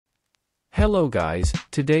Hello guys,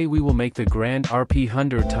 today we will make the GrandRP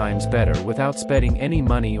 100 times better without spending any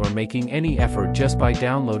money or making any effort just by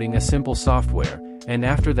downloading a simple software, and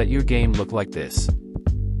after that your game look like this.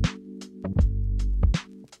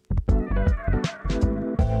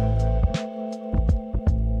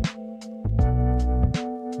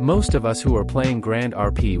 Most of us who are playing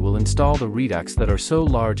GrandRP will install the Redux that are so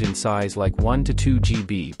large in size like 1 to 2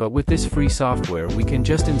 GB, but with this free software we can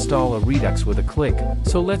just install a Redux with a click,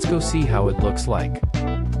 so let's go see how it looks like.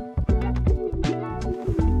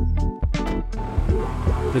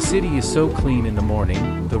 The city is so clean in the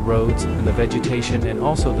morning, the roads, and the vegetation and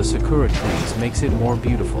also the sakura trees makes it more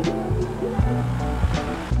beautiful.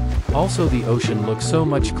 Also the ocean looks so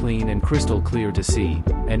much clean and crystal clear to see,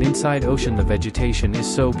 and inside ocean the vegetation is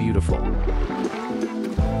so beautiful.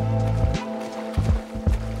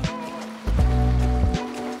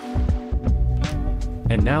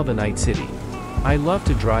 And now the night city. I love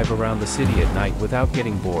to drive around the city at night without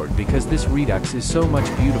getting bored because this Redux is so much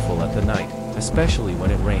beautiful at the night, especially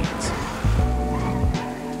when it rains.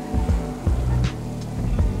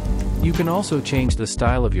 You can also change the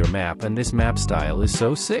style of your map, and this map style is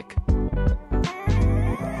so sick.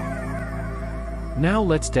 Now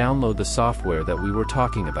let's download the software that we were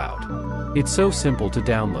talking about. It's so simple to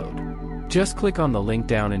download. Just click on the link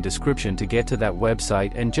down in description to get to that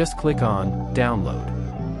website and just click on download.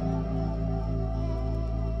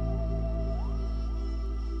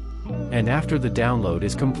 And after the download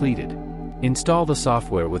is completed, install the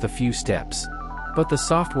software with a few steps. But the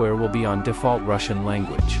software will be on default Russian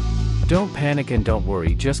language. Don't panic and don't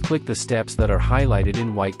worry, just click the steps that are highlighted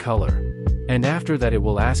in white color. And after that it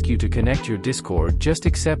will ask you to connect your Discord, just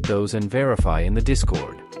accept those and verify in the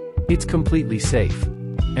Discord. It's completely safe.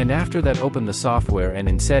 And after that open the software and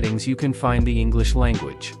in settings you can find the English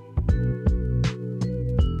language.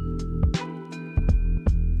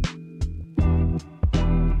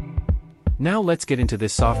 Now let's get into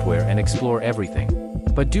this software and explore everything.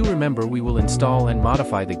 But do remember we will install and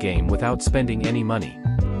modify the game without spending any money.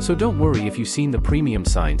 So don't worry if you've seen the premium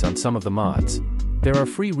signs on some of the mods. There are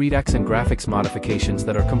free Redux and graphics modifications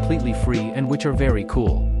that are completely free and which are very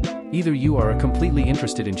cool. Either you are completely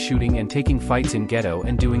interested in shooting and taking fights in ghetto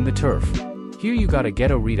and doing the turf. Here you got a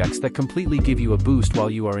ghetto Redux that completely give you a boost while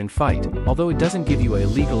you are in fight, although it doesn't give you a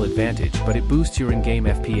legal advantage but it boosts your in-game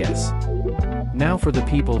FPS. Now for the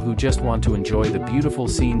people who just want to enjoy the beautiful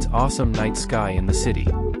scenes, awesome night sky in the city.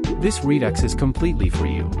 This Redux is completely for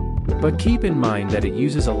you. But keep in mind that it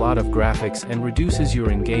uses a lot of graphics and reduces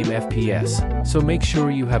your in-game FPS, so make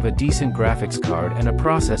sure you have a decent graphics card and a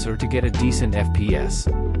processor to get a decent FPS.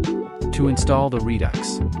 To install the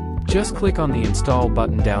Redux, just click on the install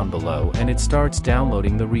button down below and it starts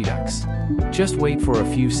downloading the Redux. Just wait for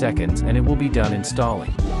a few seconds and it will be done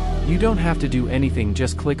installing. You don't have to do anything,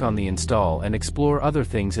 just click on the install and explore other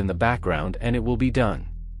things in the background and it will be done.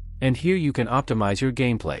 And here you can optimize your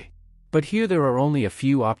gameplay. But here there are only a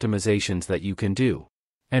few optimizations that you can do.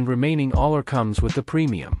 And remaining all comes with the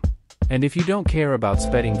premium. And if you don't care about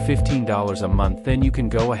spending $15 a month, then you can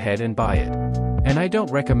go ahead and buy it. And I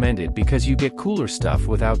don't recommend it because you get cooler stuff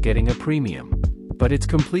without getting a premium. But it's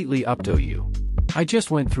completely up to you. I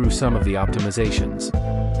just went through some of the optimizations.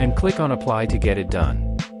 And click on apply to get it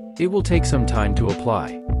done. It will take some time to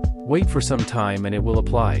apply. Wait for some time and it will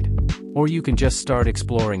applied. Or you can just start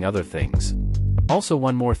exploring other things. Also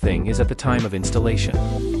one more thing is at the time of installation,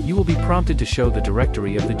 you will be prompted to show the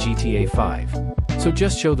directory of the GTA 5. So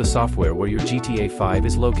just show the software where your GTA 5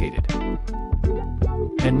 is located.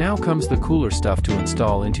 And now comes the cooler stuff to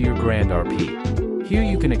install into your GrandRP. Here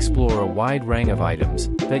you can explore a wide range of items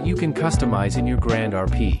that you can customize in your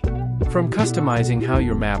GrandRP. From customizing how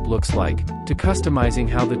your map looks like, to customizing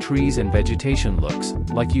how the trees and vegetation looks,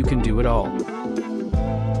 like you can do it all.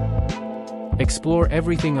 Explore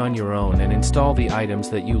everything on your own and install the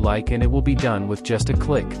items that you like and it will be done with just a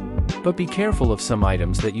click. But be careful of some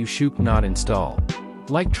items that you should not install.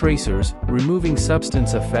 Like tracers, removing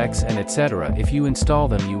substance effects and etc. If you install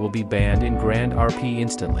them you will be banned in GrandRP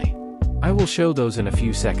instantly. I will show those in a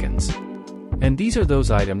few seconds. And these are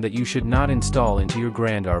those items that you should not install into your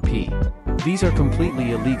GrandRP. These are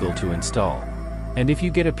completely illegal to install. And if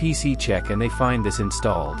you get a PC check and they find this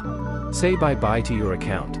installed, say bye-bye to your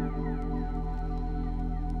account.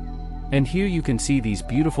 And here you can see these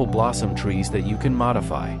beautiful blossom trees that you can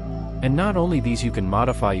modify. And not only these, you can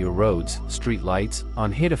modify your roads, street lights,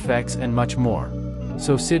 on hit effects and much more.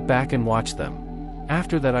 So sit back and watch them.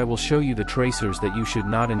 After that I will show you the tracers that you should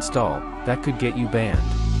not install, that could get you banned.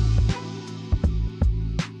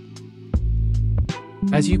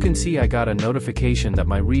 As you can see I got a notification that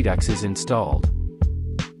my Redux is installed.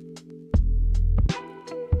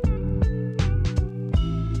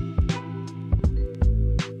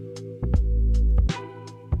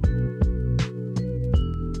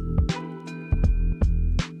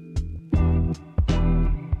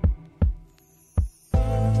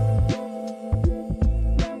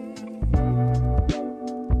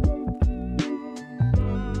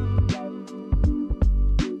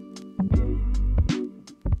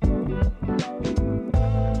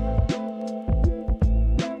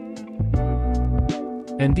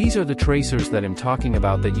 And these are the tracers that I'm talking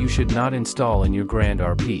about that you should not install in your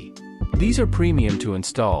GrandRP. These are premium to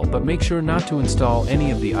install, but make sure not to install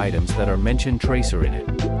any of the items that are mentioned tracer in it.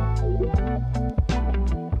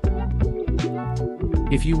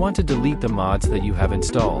 If you want to delete the mods that you have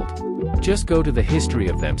installed, just go to the history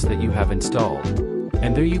of them that you have installed,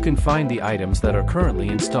 and there you can find the items that are currently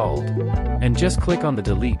installed, and just click on the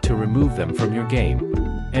delete to remove them from your game.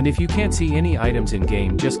 And if you can't see any items in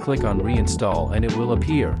game, just click on reinstall and it will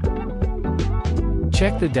appear.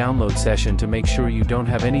 Check the download session to make sure you don't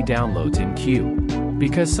have any downloads in queue,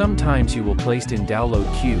 because sometimes you will placed in download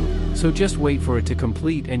queue, so just wait for it to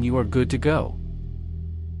complete and you are good to go.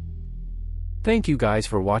 Thank you guys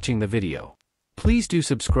for watching the video. Please do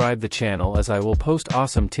subscribe the channel, as I will post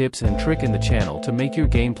awesome tips and trick in the channel to make your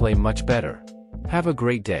gameplay much better. Have a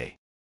great day.